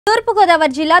తూర్పు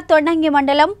గోదావరి జిల్లా తొండంగి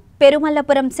మండలం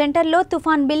పెరుమల్లపురం సెంటర్లో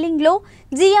తుఫాన్ బిల్డింగ్లో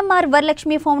GMR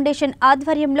వరలక్ష్మి ఫౌండేషన్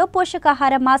ఆధ్వర్యంలో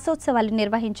పోషకాహార మాసోత్సవాలు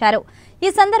నిర్వహించారు। ఈ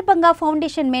సందర్భంగా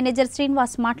ఫౌండేషన్ మేనేజర్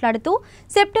శ్రీనివాస్ మాట్లాడుతూ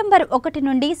సెప్టెంబర్ 1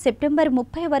 నుండి సెప్టెంబర్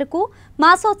 30 వరకు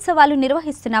మాసోత్సవాలు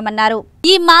నిర్వహిస్తున్నామన్నారు।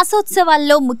 ఈ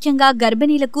మాసోత్సవాల్లో ముఖ్యంగా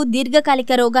గర్భిణీలకు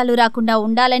దీర్ఘకాలిక రోగాలు రాకుండా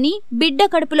ఉండాలని, బిడ్డ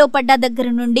కడుపులో పడ్డ దగ్గర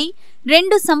నుండి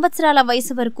 2 సంవత్సరాల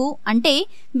వయసు వరకు అంటే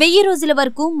 1000 రోజుల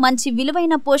వరకు మంచి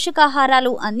విలువైన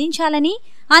పోషకాహారాలు అందించాలని,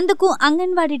 అందుకు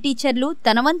అంగన్వాడీ టీచర్లు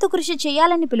తన వంతు కృషి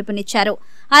చేయాలని పిలుపునిచ్చారు।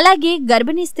 అలాగే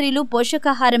గర్భిణీ స్త్రీలు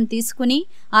పోషకాహారం తీసుకుని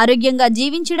ఆరోగ్యంగా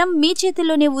జీవించడం మీ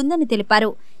చేతుల్లోనే ఉందని తెలిపారు।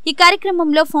 ఈ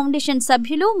కార్యక్రమంలో ఫౌండేషన్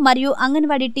సభ్యులు మరియు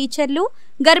అంగన్వాడీ టీచర్లు,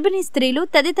 గర్భిణీ స్త్రీలు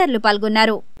తదితరులు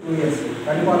పాల్గొన్నారు।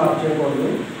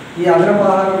 ఈ అదనపు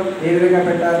ఆహారం ఏ విధంగా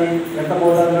పెట్టాలి, ఎంత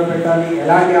మోతాదులో పెట్టాలి,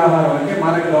 ఎలాంటి ఆహారం అంటే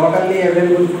మనకి లోకల్లీ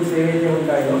అవైలబుల్ ఫుడ్స్ ఏవైతే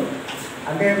ఉంటాయో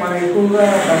అంటే మనం ఎక్కువగా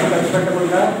డబ్బు ఖర్చు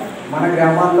పెట్టకుండా మన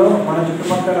గ్రామాల్లో మన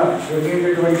చుట్టుపక్కల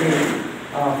దొరికేటటువంటి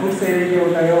ఫుడ్స్ ఏవైతే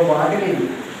ఉంటాయో వాటిని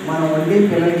మనం వండి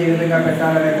పిల్లలకి ఏ విధంగా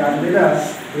పెట్టాలనే దాని మీద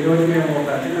ఈరోజు మేము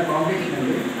ఒక చిన్న కాంపిటీషన్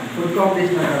ఉంది, ఫుడ్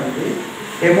కాంపిటీషన్ అనేది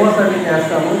డెమోస్ అన్ని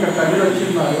చేస్తాము। ఇక్కడ సభ్యులు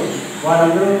వచ్చిన్నారు,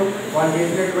 వాళ్ళందరూ వాళ్ళు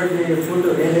చేసినటువంటి ఫుడ్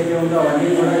ఏదైతే ఉందో అవన్నీ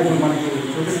కూడా ఇప్పుడు మనకి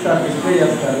చూపిస్తారు, డిస్ప్లే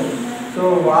చేస్తారు। సో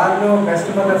వాళ్ళు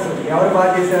బెస్ట్ మదర్స్ ఎవరు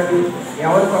బాగా చేశారు,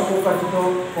 ఎవరు తక్కువ ఖర్చుతో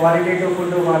క్వాలిటేటివ్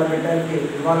ఫుడ్ వాళ్ళ బిడ్డలకి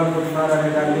ఇవ్వాలనుకుంటున్నారు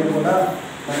అనే దాని మీద కూడా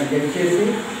మనం జడ్జ్ చేసి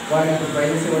వారికి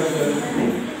ప్రైజెస్ ఇవ్వడం జరుగుతుంది।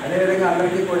 అదేవిధంగా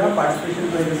అందరికీ కూడా పార్టిసిపేషన్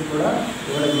ప్రైజెస్ కూడా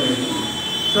ఇవ్వడం జరుగుతుంది।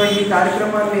 సో ఈ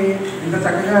కార్యక్రమాన్ని ఇంత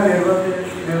చక్కగా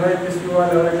నిర్వహిస్తూ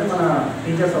వాళ్ళు ఎవరంటే మన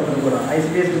టీచర్స్ అవుతారు కూడా,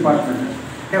 ICDS డిపార్ట్మెంట్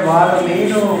అంటే వాళ్ళ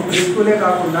మెయిన్ ప్రీ స్కూలే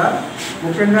కాకుండా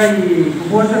ముఖ్యంగా ఈ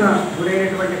కుపోషణ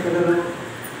గురైనటువంటి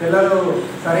పిల్లలు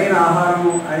సరైన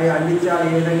ఆహారము అది అందించాలి,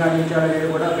 ఏ విధంగా అందించాలి అనేది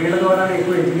కూడా వీళ్ళ ద్వారానే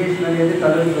ఎక్కువ ఎడ్యుకేషన్ అనేది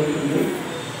తల్లులు దొరుకుతుంది।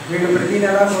 వీళ్ళు ప్రతి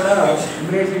నెల కూడా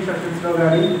ఇమ్యునైజేషన్ సెక్షన్స్లో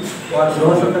కానీ వాళ్ళ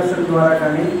గృహ సందర్శన ద్వారా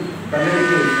కానీ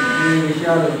తల్లికి ఈ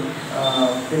విషయాలు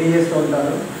తెలియజేస్తూ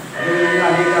ఉంటారు। అదేవిధంగా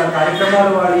అనేక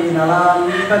కార్యక్రమాలు వాళ్ళు ఈ నెల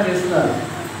అంతా చేస్తున్నారు।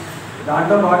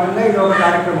 దాంట్లో భాగంగా ఇది ఒక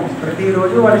కార్యక్రమం,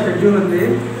 ప్రతిరోజు వాళ్ళ షెడ్యూల్ ఉంది,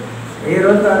 ఏ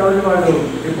రోజు ఆ రోజు వాళ్ళు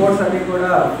రిపోర్ట్స్ అన్నీ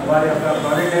కూడా వారి యొక్క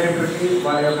ప్రాజెక్ట్ డైరెక్టర్కి,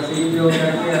 వారి యొక్క CEO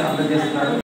గారికి అందజేస్తున్నారు।